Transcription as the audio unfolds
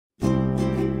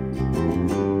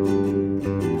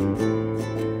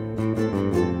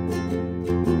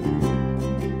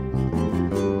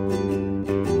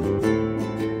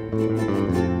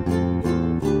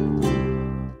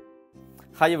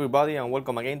Hi everybody and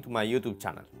welcome again to my YouTube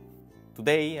channel.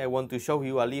 Today I want to show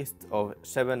you a list of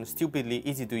 7 stupidly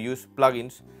easy to use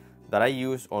plugins that I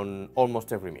use on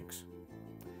almost every mix.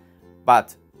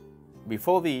 But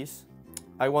before this,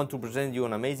 I want to present you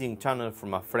an amazing channel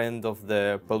from a friend of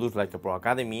the Produce Like a Pro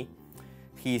Academy.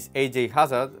 He's AJ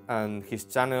Hazard and his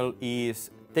channel is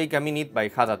Take a Minute by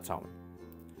Hazard Sound.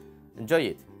 Enjoy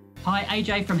it! Hi,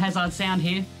 AJ from Hazard Sound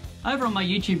here. Over on my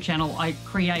YouTube channel, I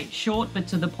create short but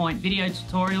to the point video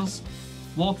tutorials,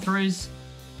 walkthroughs,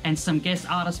 and some guest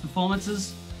artist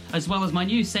performances, as well as my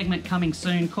new segment coming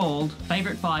soon called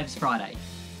Favourite Fives Friday.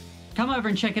 Come over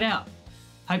and check it out.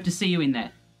 Hope to see you in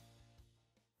there.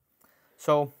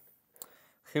 So,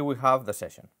 here we have the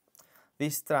session.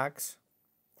 These tracks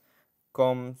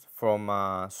come from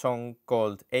a song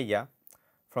called Ella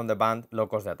from the band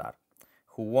Locos de Atar,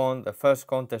 who won the first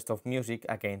contest of music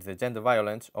against the gender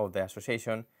violence of the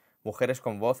association Mujeres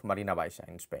con Voz Marina Baixa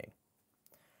in Spain.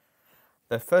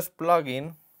 The first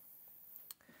plugin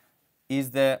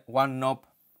is the One Knob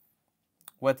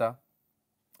Weta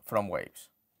from Waves.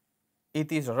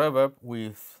 It is a reverb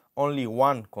with only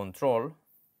one control,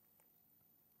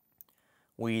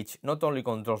 which not only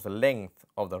controls the length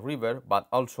of the reverb but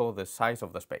also the size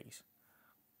of the space.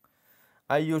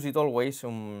 I use it always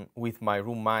with my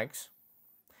room mics,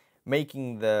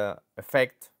 making the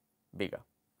effect bigger.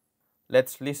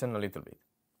 Let's listen a little bit.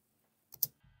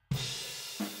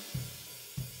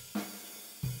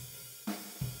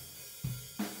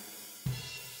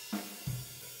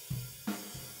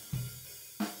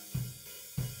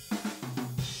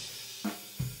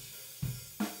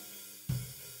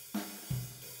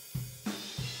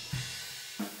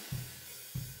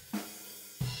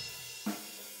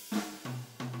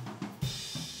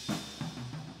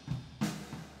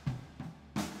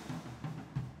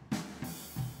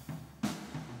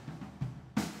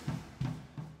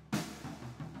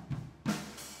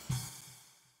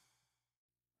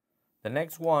 The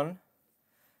next one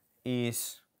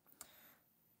is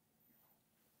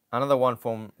another one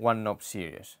from One Knob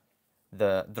series,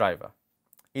 the driver.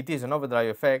 It is an overdrive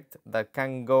effect that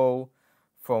can go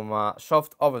from a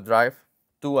soft overdrive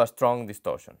to a strong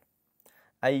distortion.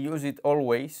 I use it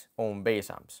always on bass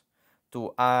amps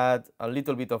to add a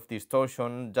little bit of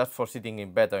distortion just for sitting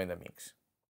in better in the mix.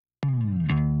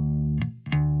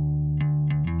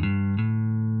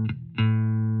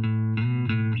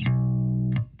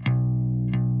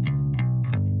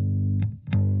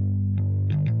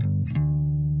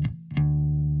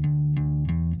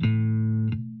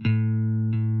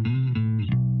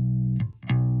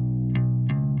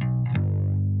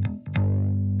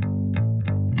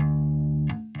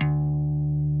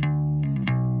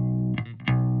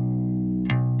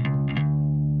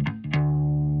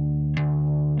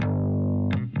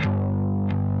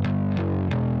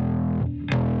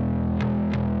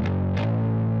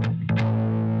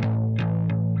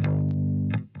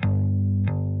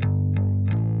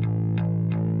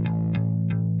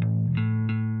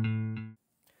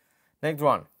 Next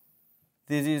one.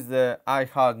 This is the I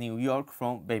Heart New York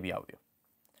from Baby Audio.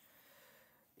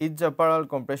 It's a parallel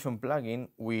compression plugin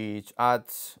which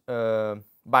adds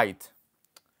bite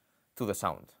to the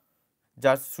sound.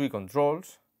 Just 3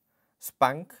 controls,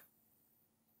 spank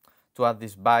to add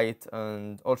this bite,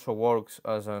 and also works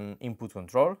as an input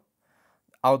control,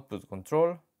 output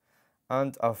control,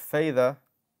 and a fader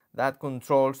that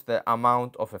controls the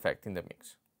amount of effect in the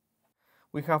mix.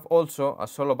 We have also a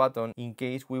solo button in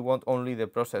case we want only the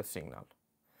process signal.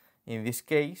 In this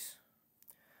case,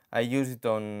 I use it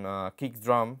on kick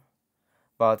drum,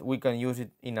 but we can use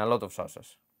it in a lot of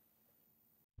sources.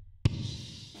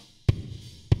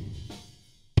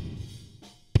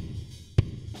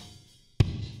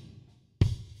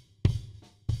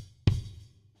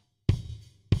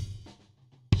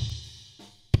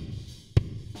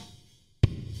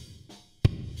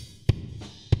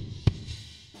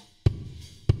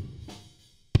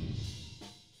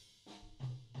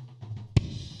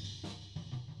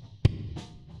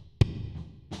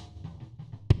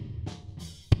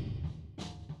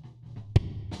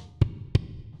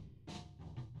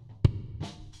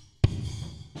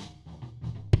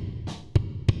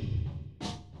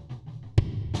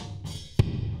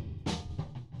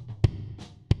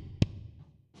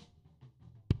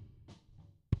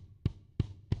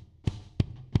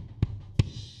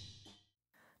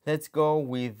 Let's go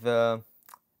with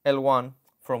L1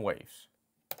 from Waves.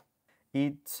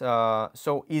 It's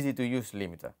so easy to use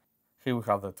limiter. Here we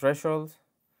have the threshold,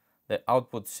 the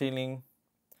output ceiling,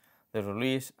 the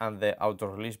release, and the auto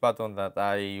release button that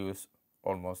I use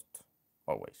almost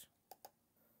always.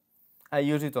 I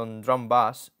use it on drum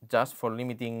bass just for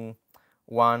limiting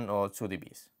 1 or 2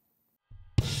 dBs.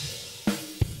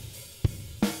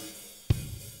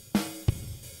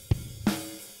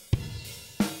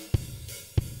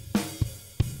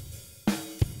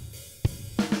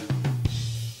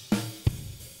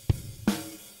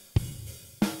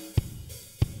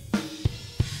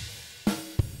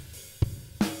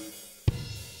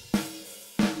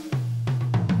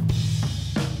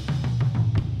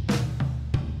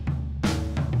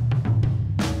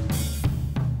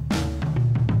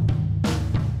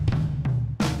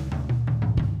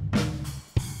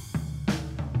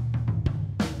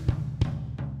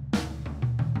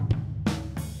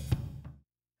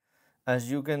 As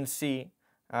you can see,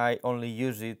 I only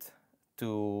use it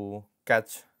to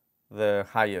catch the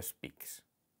highest peaks.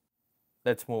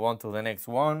 Let's move on to the next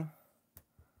one,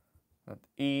 that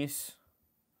is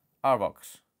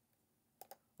Arvox,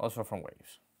 also from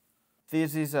Waves.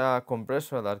 This is a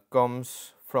compressor that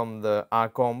comes from the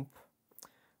Arcomp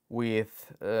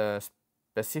with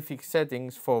specific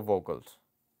settings for vocals.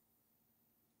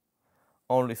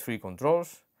 Only 3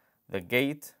 controls: the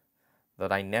gate,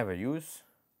 that I never use,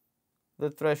 the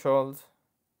threshold,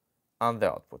 and the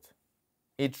output.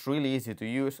 It's really easy to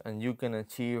use and you can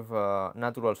achieve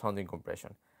natural sounding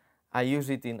compression. I use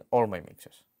it in all my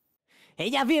mixes.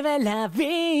 Ella vive la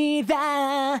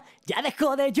vida, ya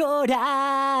dejó de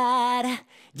llorar,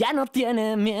 ya no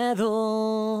tiene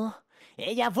miedo.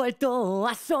 Ella ha vuelto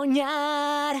a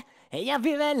soñar, ella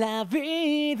vive la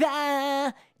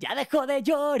vida, ya dejó de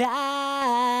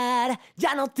llorar,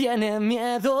 ya no tiene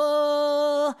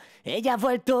miedo. Ella ha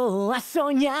vuelto a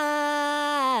soñar.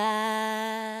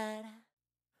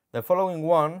 The following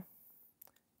one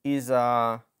is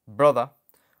a brother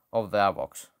of the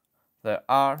Arvox, the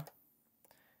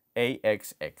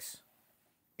RAXX.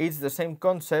 It's the same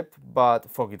concept but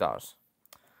for guitars,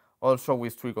 also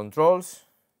with 3 controls: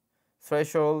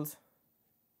 threshold,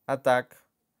 attack,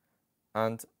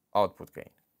 and output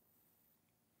gain.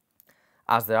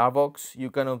 As the Arvox, you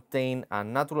can obtain a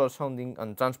natural sounding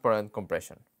and transparent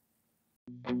compression.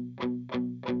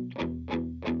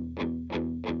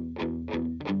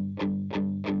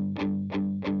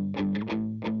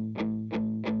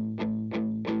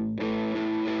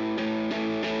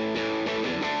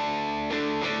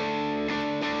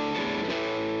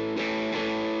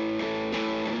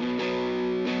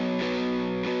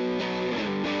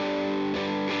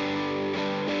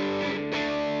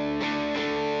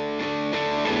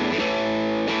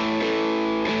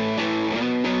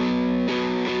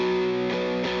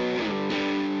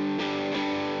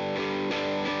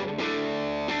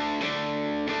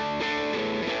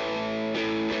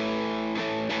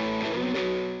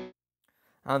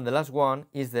 And the last one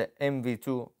is the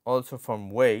MV2, also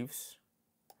from Waves,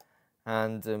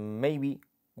 and maybe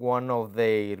one of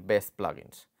their best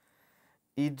plugins.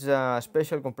 It's a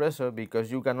special compressor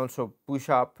because you can also push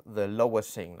up the lowest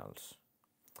signals.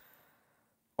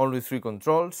 Only 3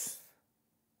 controls: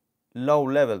 low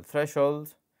level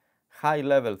threshold, high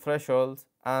level threshold,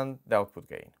 and the output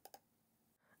gain.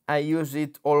 I use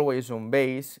it always on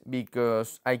bass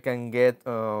because I can get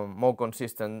a more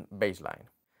consistent bass line.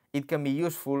 It can be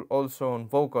useful also on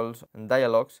vocals and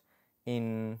dialogues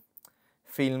in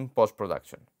film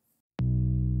post-production.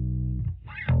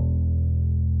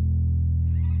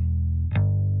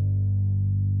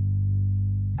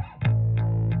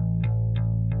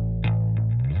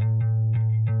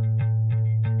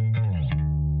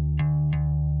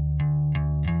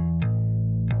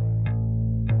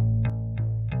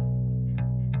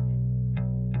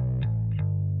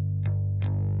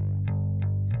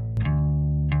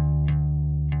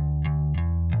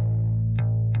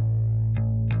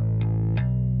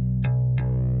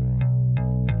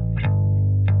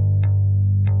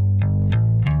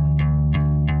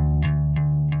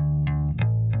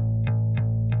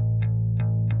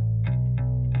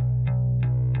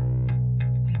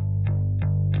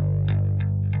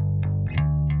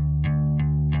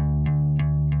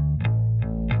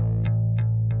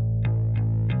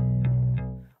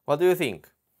 What do you think?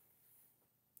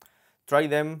 Try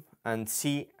them and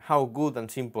see how good and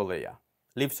simple they are.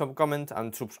 Leave some comment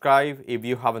and subscribe if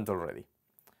you haven't already.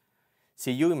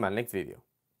 See you in my next video.